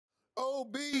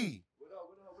OB.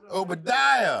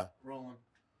 Obadiah. Rolling.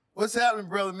 What's happening,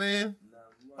 brother, man?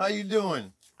 How you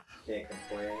doing? Can't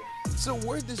complain. So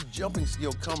where'd this jumping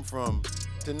skill come from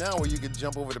to now where you can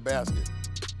jump over the basket?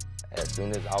 As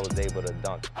soon as I was able to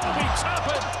dunk, Obi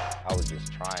Toppin! I was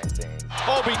just trying things.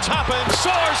 Obi Toppin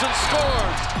soars and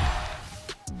scores!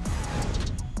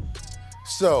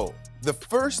 So the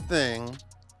first thing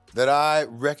that I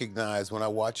recognize when I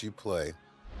watch you play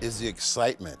is the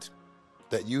excitement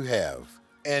that you have.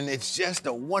 And it's just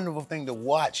a wonderful thing to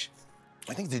watch.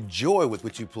 I think the joy with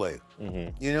which you play.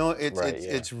 Mm-hmm. You know, it's Right,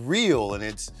 it's real and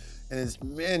it's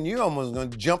man, you're almost gonna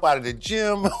jump out of the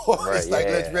gym or Right, it's like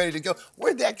yeah. let's ready to go.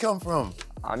 Where'd that come from?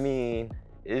 I mean,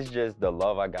 it's just the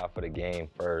love I got for the game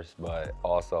first, but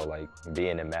also like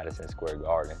being in Madison Square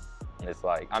Garden. It's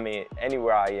like, I mean,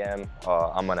 anywhere I am,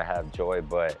 I'm gonna have joy,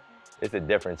 but it's a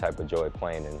different type of joy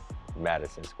playing in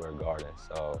Madison Square Garden.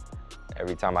 So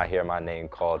every time I hear my name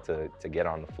called to get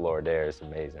on the floor there, it's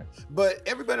amazing. But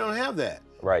everybody don't have that.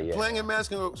 Right, yeah. Playing in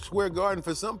Madison Square Garden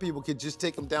for some people could just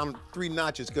take them down 3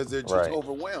 notches because they're just Right.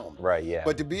 overwhelmed. Right, yeah.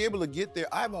 But to be able to get there,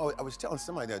 I was telling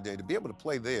somebody the other day, to be able to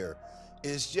play there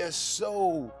is just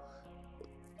so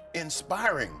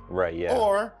inspiring. Right, yeah.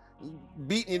 Or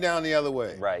beating you down the other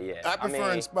way. Right, yeah. I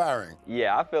prefer inspiring.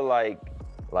 Yeah, I feel like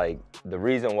the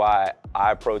reason why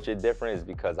I approach it different is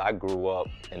because I grew up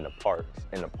in the parks.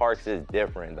 And the parks is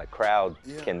different. The crowd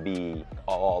can be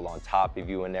all on top of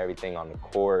you and everything on the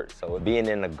court. So being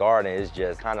in the garden is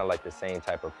just kind of like the same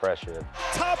type of pressure.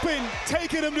 Toppin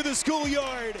taking him to the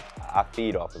schoolyard. I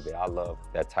feed off of it. I love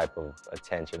that type of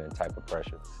attention and type of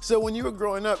pressure. So when you were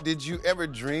growing up, did you ever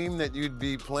dream that you'd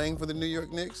be playing for the New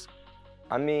York Knicks?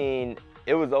 I mean,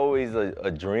 it was always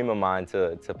a dream of mine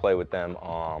to play with them.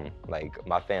 Like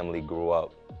my family grew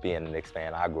up being a Knicks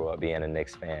fan. I grew up being a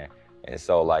Knicks fan. And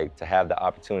so like to have the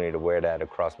opportunity to wear that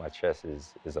across my chest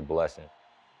is a blessing.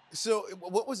 So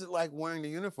what was it like wearing the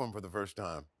uniform for the first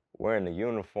time? Wearing the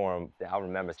uniform, I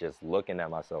remember just looking at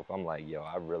myself. I'm like, yo,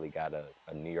 I really got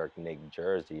a New York Knicks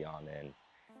jersey on, and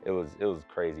it was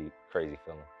crazy feeling.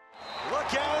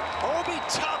 Look out, Obi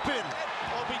Toppin.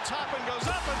 Obi Toppin goes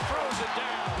up and throws it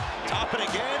down. Toppin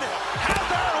again. How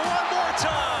about one more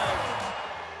time?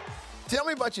 Tell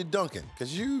me about your dunking,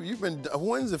 because you've been,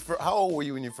 how old were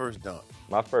you when you first dunked?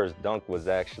 My first dunk was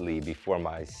actually before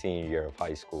my senior year of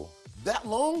high school. That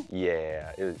long?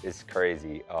 Yeah, it's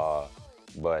crazy.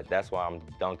 But that's why I'm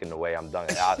dunking the way I'm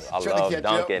dunking. I love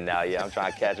dunking now. Yeah, I'm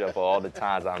trying to catch up for all the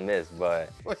times I missed. But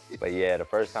yeah, the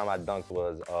first time I dunked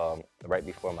was right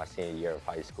before my senior year of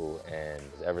high school, and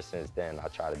ever since then I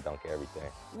try to dunk everything.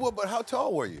 Well, but how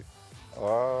tall were you?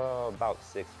 About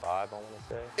 6'5", I want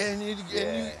to say. And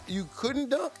you couldn't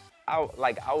dunk? I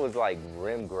was like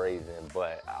rim grazing,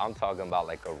 but I'm talking about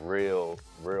like a real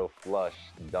flush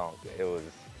dunk. It was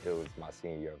my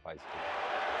senior year of high school.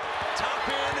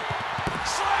 Toppin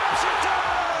slams it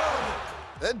down.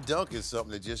 That dunk is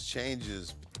something that just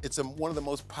changes. It's one of the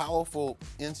most powerful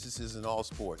instances in all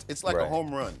sports. It's like a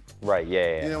home run. Right,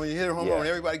 yeah. You know, when you hit a home run,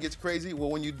 everybody gets crazy.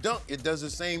 Well, when you dunk, it does the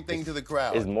same thing to the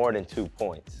crowd. It's more than 2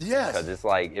 points. Yes. Because it's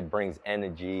like, it brings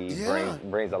energy,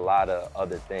 brings a lot of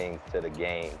other things to the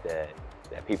game that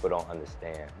people don't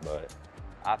understand. But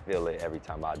I feel it every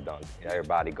time I dunk.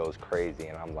 Everybody goes crazy,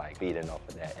 and I'm like feeding off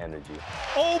of that energy.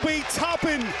 Obi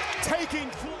Toppin taking.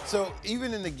 So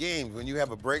even in the games, when you have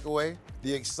a breakaway,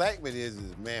 the excitement is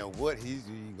man, what he's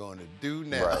going to do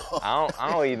now? Right.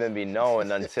 I don't even be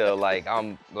knowing until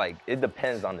it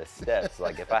depends on the steps.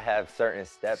 Like if I have certain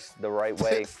steps the right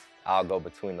way, I'll go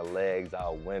between the legs,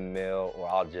 I'll windmill, or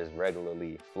I'll just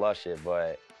regularly flush it.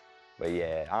 But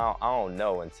yeah, I don't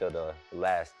know until the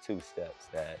last 2 steps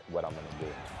what I'm gonna do.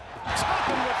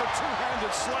 Toppin with a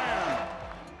two-handed slam.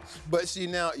 But see,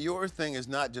 now your thing is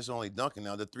not just only dunking.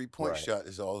 Now the 3-point shot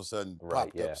is all of a sudden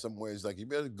popped up somewhere. It's like you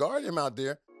better guard him out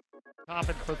there.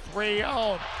 Toppin for 3.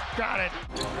 Oh, got it.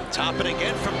 Toppin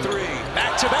again from 3.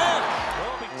 Back to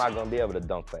back. I'm not gonna be able to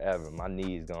dunk forever. My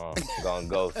knee's gonna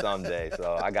go someday.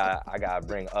 So I gotta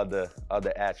bring other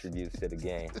attributes to the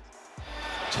game.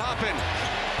 Toppin,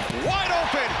 wide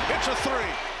open, it's a 3.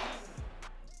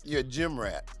 You're a gym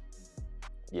rat.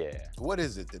 Yeah. What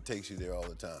is it that takes you there all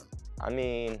the time? I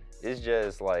mean, it's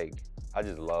just like, I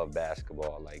just love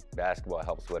basketball. Like, basketball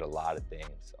helps with a lot of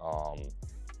things.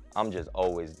 I'm just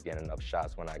always getting enough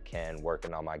shots when I can,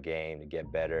 working on my game to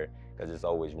get better, because there's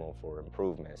always room for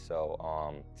improvement.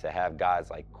 So to have guys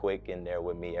like Quick in there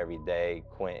with me every day,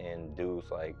 Quentin, Deuce,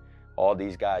 like, all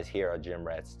these guys here are gym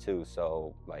rats too,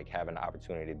 so like having the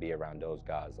opportunity to be around those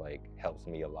guys like helps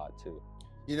me a lot too.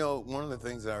 You know, one of the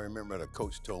things that I remember that a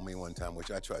coach told me one time,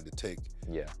 which I tried to take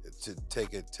to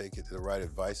the right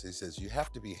advice. He says, you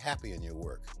have to be happy in your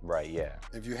work. Right, yeah.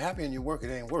 If you're happy in your work,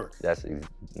 it ain't work.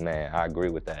 Man, I agree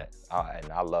with that.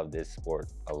 And I love this sport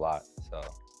a lot, so.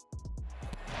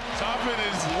 Toppin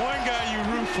is one guy you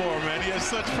root for, man. He has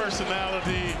such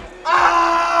personality.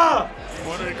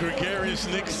 One of the gregarious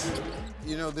Knicks.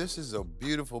 You know, this is a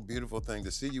beautiful, beautiful thing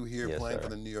to see you here playing for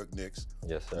the New York Knicks.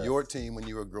 Yes, sir. Your team when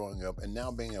you were growing up, and now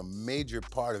being a major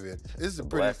part of it. This is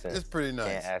it's pretty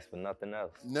nice. Can't ask for nothing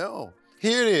else. No.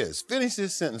 Here it is. Finish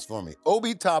this sentence for me.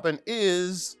 Obi Toppin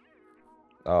is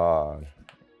an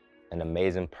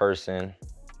amazing person,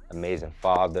 amazing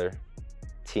father,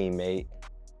 teammate.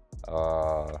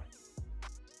 I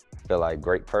feel like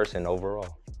great person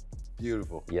overall.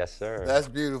 Beautiful. Yes, sir. That's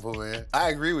beautiful, man. I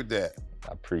agree with that.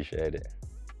 I appreciate it.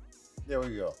 There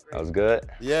we go. That was good?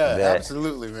 Yeah,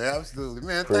 absolutely, man. Absolutely.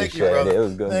 Man, Appreciate thank you, brother. It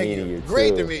was good meeting you, Great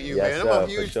too. to meet you, yes, man. I'm sir, a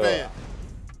huge sure. fan.